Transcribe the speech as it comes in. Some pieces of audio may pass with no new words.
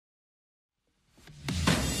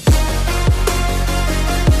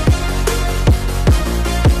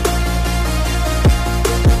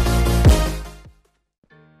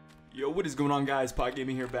is going on, guys? Pot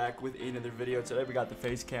Gaming here, back with another video. Today we got the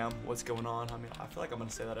face cam. What's going on? I mean, I feel like I'm gonna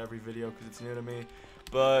say that every video because it's new to me,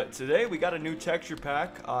 but today we got a new texture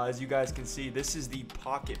pack. As you guys can see, this is the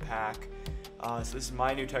pocket pack. So this is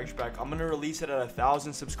my new texture pack. I'm gonna release it at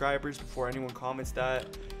 1,000 subscribers before anyone comments that.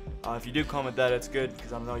 If you do comment that, it's good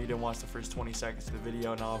because I know you didn't watch the first 20 seconds of the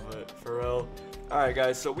video now, but for real. Alright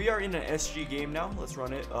guys, so we are in an SG game now. Let's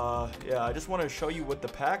run it. Yeah, I just want to show you what the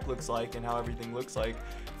pack looks like and how everything looks like.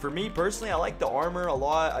 For me personally, I like the armor a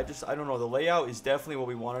lot. I don't know, the layout is definitely what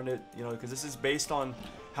we wanted it, you know, because this is based on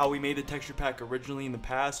how we made the texture pack originally in the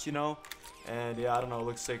past, you know. And yeah, I don't know, it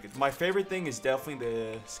looks sick. My favorite thing is definitely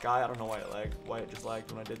the sky. I don't know why it just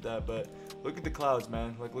lagged when I did that, but look at the clouds,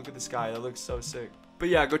 man. Like, look at the sky. That looks so sick. But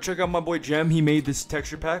yeah, go check out my boy Jem. He made this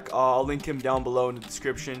texture pack. I'll link him down below in the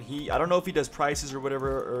description. I don't know if he does prices or whatever,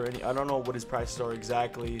 or I don't know what his prices are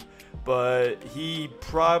exactly, but he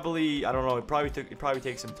probably, I don't know, it probably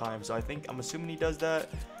takes some time. So I'm assuming he does that.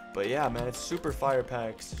 But yeah, man, it's super fire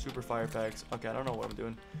packs. Okay, I don't know what I'm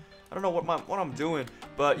doing. I don't know what I'm doing,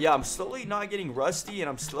 but yeah, I'm slowly not getting rusty, and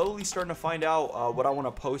I'm slowly starting to find out what I want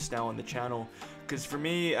to post now on the channel. Because for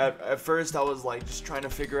me, at first, I was like just trying to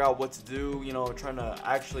figure out what to do, you know, trying to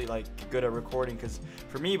actually like get good at recording. Because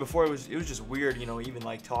for me, before it was just weird, you know, even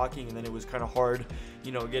like talking, and then it was kind of hard,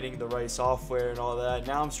 you know, getting the right software and all that.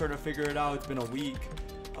 Now I'm starting to figure it out. It's been a week,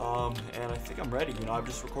 and I think I'm ready. You know, I'm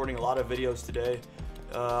just recording a lot of videos today.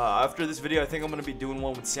 After this video, I think I'm going to be doing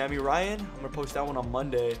one with Sammy Ryan. I'm going to post that one on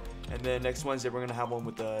Monday. And then next Wednesday, we're going to have one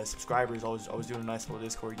with the subscribers. I was doing a nice little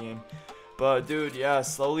Discord game. But, dude, yeah,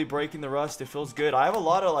 slowly breaking the rust. It feels good. I have a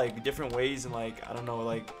lot of, like, different ways and, like, I don't know,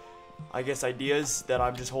 like, I guess ideas that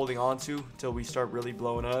I'm just holding on to until we start really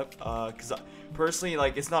blowing up. Because personally,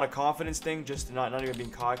 like, it's not a confidence thing, just not even being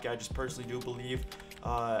cocky. I just personally do believe.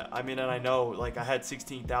 I mean, and I know, like, I had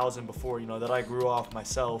 16,000 before, you know, that I grew off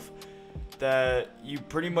myself. That you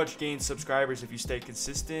pretty much gain subscribers if you stay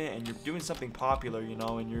consistent and you're doing something popular, you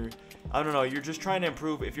know, and I don't know, you're just trying to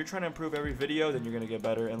improve. If you're trying to improve every video, then you're gonna get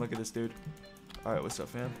better. And look at this dude. All right, what's up,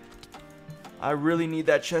 fam? I really need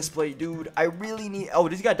that chest plate, dude. I really need. Oh,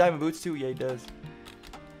 does he got diamond boots too? Yeah, he does.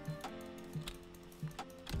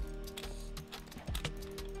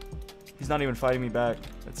 He's not even fighting me back.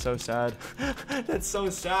 That's so sad. That's so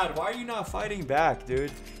sad. Why are you not fighting back,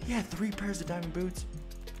 dude? He had 3 pairs of diamond boots.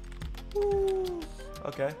 Woo.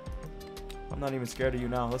 Okay, I'm not even scared of you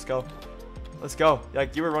now. Let's go. Let's go.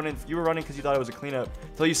 Like, you were running because you thought it was a cleanup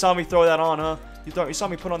until you saw me throw that on, huh? You saw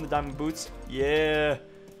me put on the diamond boots. Yeah,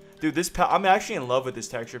 dude, this pack, I'm actually in love with this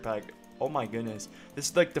texture pack. Oh my goodness, this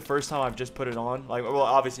is like the first time I've just put it on. Like, well,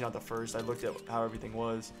 obviously not the first. I looked at how everything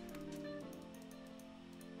was.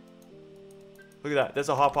 Look at that. That's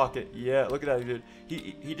a hot pocket. Yeah, look at that, dude.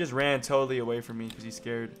 He just ran totally away from me because he's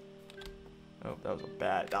scared. Oh, that was a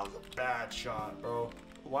bad shot, bro.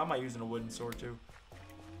 Why am I using a wooden sword too?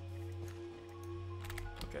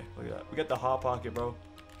 Okay, look at that. We got the hot pocket, bro.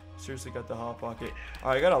 Seriously got the hot pocket.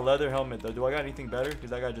 Alright, I got a leather helmet though. Do I got anything better?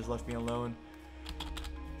 Because that guy just left me alone.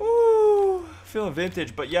 Woo! Feeling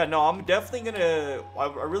vintage. But yeah, no, I'm definitely gonna,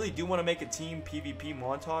 I really do want to make a team PvP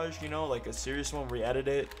montage, you know, like a serious one where we edit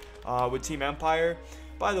it with Team Empire.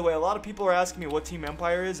 By the way, a lot of people are asking me what Team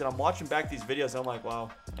Empire is, and I'm watching back these videos, and I'm like,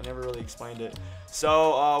 wow, I never really explained it.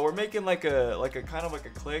 So we're making like a kind of like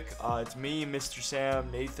a clique. It's me, Mr.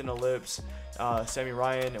 Sam, Nathan Ellipse, Sammy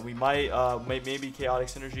Ryan, and we might maybe Chaotic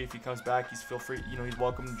Synergy if he comes back. He's he's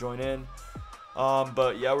welcome to join in.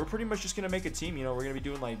 But yeah, we're pretty much just gonna make a team. You know, we're gonna be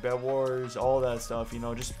doing like bed wars, all that stuff. You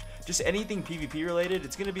know, just anything PvP related.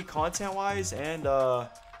 It's gonna be content wise, and I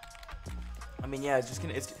mean, yeah, it's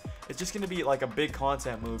just gonna be like a big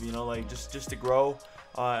content move, you know, like just to grow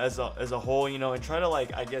as a whole, you know, and try to,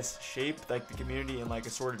 like, I guess shape like the community in like a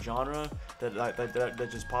sort of genre that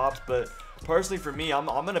just pops. But personally for me, I'm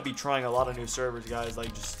gonna be trying a lot of new servers, guys,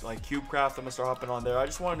 like just like CubeCraft. I'm gonna start hopping on there. I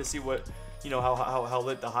just wanted to see what, you know, how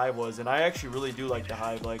lit the Hive was, and I actually really do like the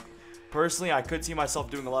Hive. Like, personally, I could see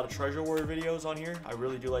myself doing a lot of Treasure War videos on here. I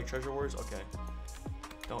really do like Treasure Wars. Okay,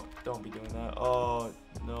 don't be doing that. Oh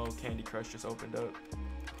no, Candy Crush just opened up.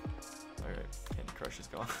 Alright, Candy Crush is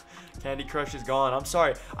gone. Candy Crush is gone. I'm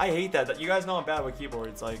sorry. I hate that. You guys know I'm bad with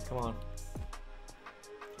keyboards. Like, come on.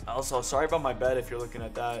 Also, sorry about my bed if you're looking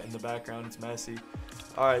at that in the background. It's messy.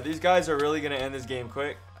 Alright, these guys are really going to end this game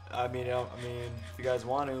quick. I mean, if you guys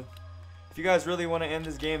want to. If you guys really want to end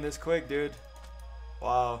this game this quick, dude.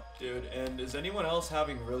 Wow. Dude, and is anyone else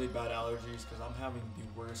having really bad allergies? Because I'm having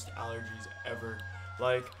the worst allergies ever.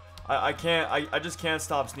 Like, I just can't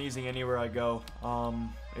stop sneezing anywhere I go.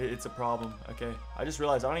 It's a problem. Okay, I just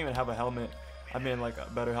realized I don't even have a helmet. I mean, like a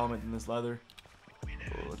better helmet than this leather.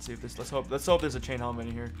 Oh, let's see if this. Let's hope there's a chain helmet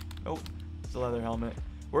in here. Nope. It's a leather helmet.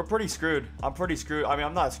 We're pretty screwed. I'm pretty screwed. I mean,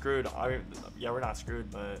 I'm not screwed. I mean, yeah, we're not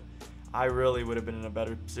screwed, but I really would have been in a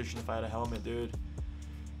better position if I had a helmet, dude.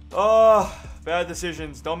 Oh, bad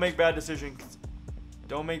decisions. Don't make bad decisions.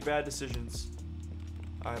 Don't make bad decisions.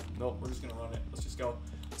 All right, nope, we're just gonna run it. Let's just go.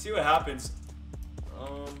 See what happens.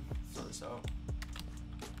 Throw this out.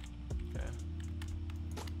 Okay.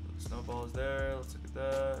 The snowball is there. Let's look at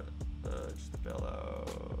that. Just the bail out.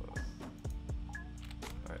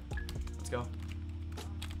 All right, let's go.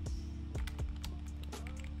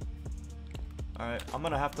 All right, I'm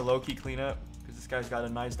gonna have to low-key clean up because this guy's got a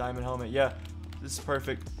nice diamond helmet. Yeah, this is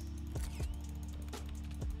perfect.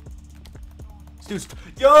 Dude,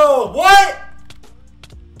 yo, what?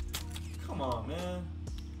 Come on, man.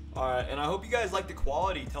 All right, and I hope you guys like the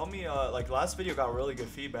quality. Tell me, like last video got really good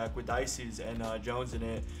feedback with Dicey's and Jones in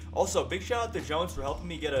it. Also, big shout out to Jones for helping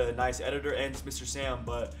me get a nice editor, and Mr. Sam.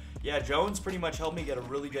 But yeah, Jones pretty much helped me get a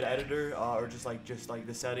really good editor, or just like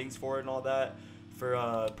the settings for it and all that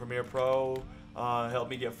for Premiere Pro. Helped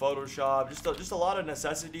me get Photoshop. Just a lot of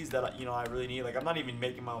necessities that I really need. Like I'm not even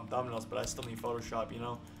making my own thumbnails, but I still need Photoshop.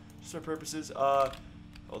 Just for purposes.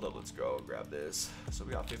 Hold up, let's go grab this. So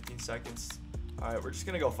we got 15 seconds. Alright, we're just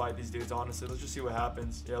gonna go fight these dudes, honestly. Let's just see what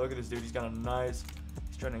happens. Yeah, look at this dude. He's got a nice...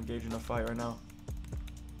 He's trying to engage in a fight right now.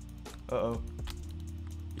 Uh-oh.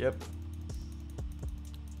 Yep.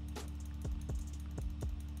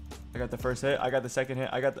 I got the first hit. I got the second hit.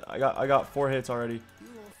 I got 4 hits already.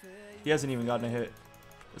 He hasn't even gotten a hit.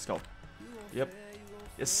 Let's go. Yep.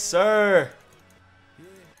 Yes, sir. There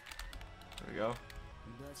we go.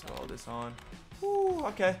 Let's put all this on. Ooh,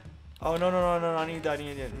 okay. Oh, no. I need that. I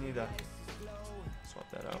need that. Swap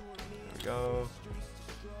that out. There we go.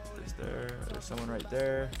 Put this there. There's someone right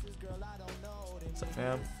there. What's up,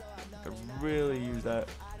 fam? I could really use that.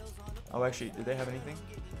 Oh, actually, did they have anything?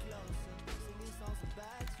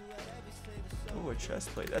 Ooh, a chest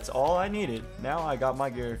plate. That's all I needed. Now I got my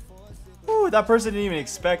gear. Ooh, that person didn't even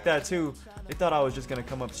expect that, too. They thought I was just going to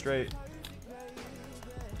come up straight.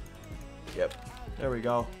 Yep. There we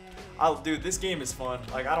go. Dude, this game is fun.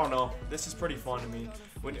 Like, I don't know. This is pretty fun to me.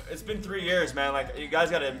 It's been 3 years, man. Like, you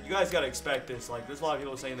guys gotta expect this. Like, there's a lot of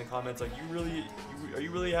people saying in the comments, like, are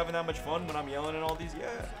you really having that much fun when I'm yelling and all these? Yeah,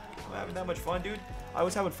 I'm having that much fun, dude. I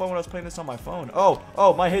was having fun when I was playing this on my phone.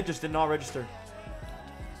 Oh, my hit just did not register.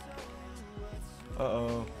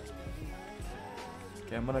 Uh-oh.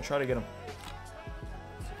 Okay, I'm gonna try to get him.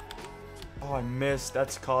 Oh, I missed.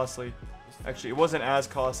 That's costly. Actually, it wasn't as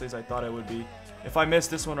costly as I thought it would be. If I miss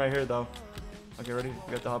this one right here, though. Okay, ready?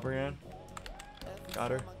 We got the hopper in. Got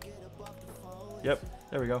her. Yep,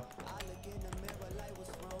 there we go.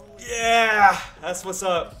 Yeah! That's what's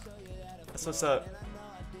up. That's what's up.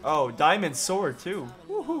 Oh, diamond sword, too.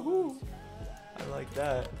 Woo-hoo-hoo. I like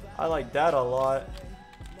that. I like that a lot.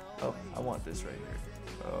 Oh, I want this right here.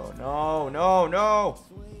 Oh, no.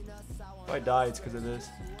 If I die, it's because of this.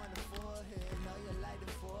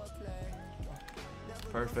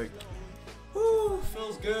 Perfect. Woo,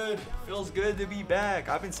 feels good. Feels good to be back.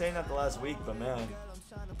 I've been saying that the last week, but man.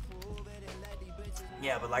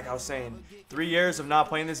 Yeah, but like I was saying, 3 years of not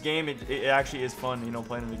playing this game, it actually is fun,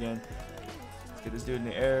 playing it again. Let's get this dude in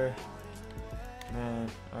the air.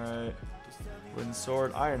 Man, alright. Wooden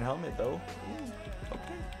sword, iron helmet though. Ooh,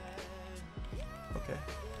 okay.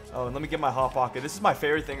 Oh, and let me get my hot pocket. This is my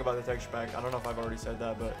favorite thing about the texture pack. I don't know if I've already said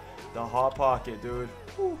that, but the hot pocket, dude.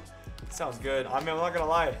 Woo. It sounds good. I mean, I'm not gonna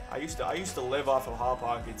lie. I used to live off of hot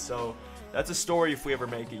pockets, so that's a story if we ever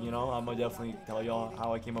make it. I'm gonna definitely tell y'all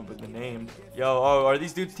how I came up with the name. Yo, oh, are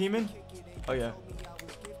these dudes teaming? Oh yeah.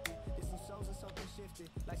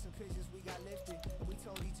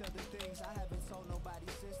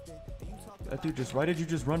 That dude why did you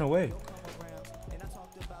just run away?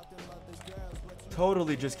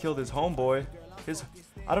 Totally just killed his homeboy.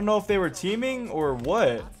 I don't know if they were teaming or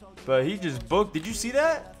what, but he just booked. Did you see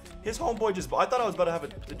that? His homeboy just... I thought I was about to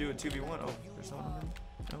have to do a 2v1. Oh, there's someone on him.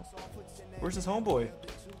 No. Where's his homeboy?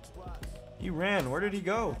 He ran. Where did he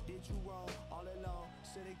go?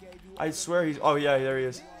 I swear he's... Oh, yeah, there he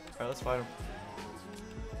is. All right, let's fight him.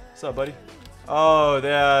 What's up, buddy? Oh,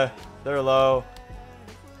 yeah. They're low.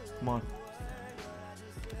 Come on.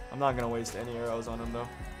 I'm not going to waste any arrows on him, though,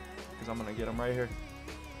 because I'm going to get him right here.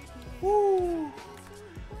 Woo!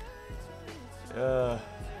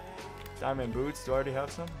 Diamond boots. Do I already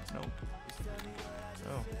have some? No.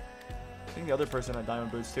 Oh. I think the other person had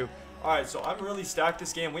diamond boots too. Alright, so I'm really stacked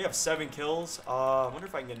this game. We have 7 kills. I wonder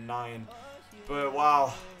if I can get 9. But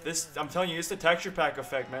wow. I'm telling you, it's the texture pack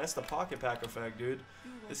effect, man. It's the pocket pack effect, dude.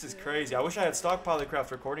 This is crazy. I wish I had Stockpile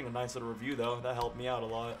Craft recording a nice little review though. That helped me out a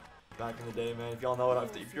lot back in the day, man. If y'all know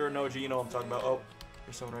if you're an OG, you know what I'm talking about. Oh,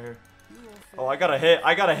 there's someone right here. Oh, I got a hit.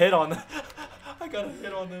 I got a hit on them. I got a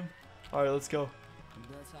hit on them. All right, let's go.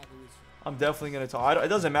 I'm definitely gonna talk. It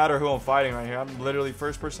doesn't matter who I'm fighting right here. I'm literally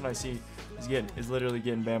first person I see is literally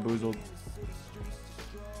getting bamboozled.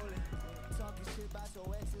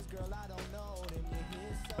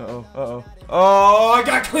 Oh, I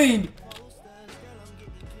got cleaned.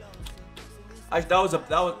 That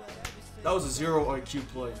was a 0 IQ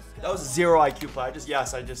play. That was a 0 IQ play. I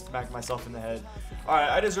just smacked myself in the head. All right,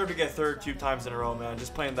 I deserve to get third 2 times in a row, man.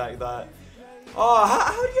 Just playing that. Oh,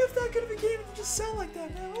 how do you have that good of a game and just sound like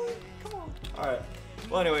that, man? What? Come on. All right.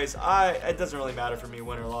 Well, anyways, it doesn't really matter for me,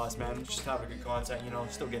 win or loss, man. I'm just having good content, you know.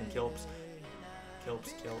 Still getting kills.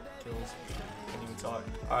 Kills. Can't even talk.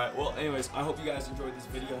 All right. Well, anyways, I hope you guys enjoyed this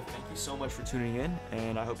video. Thank you so much for tuning in,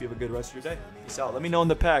 and I hope you have a good rest of your day. Peace out. Let me know in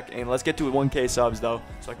the pack, and let's get to 1K subs though,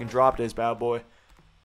 so I can drop this bad boy.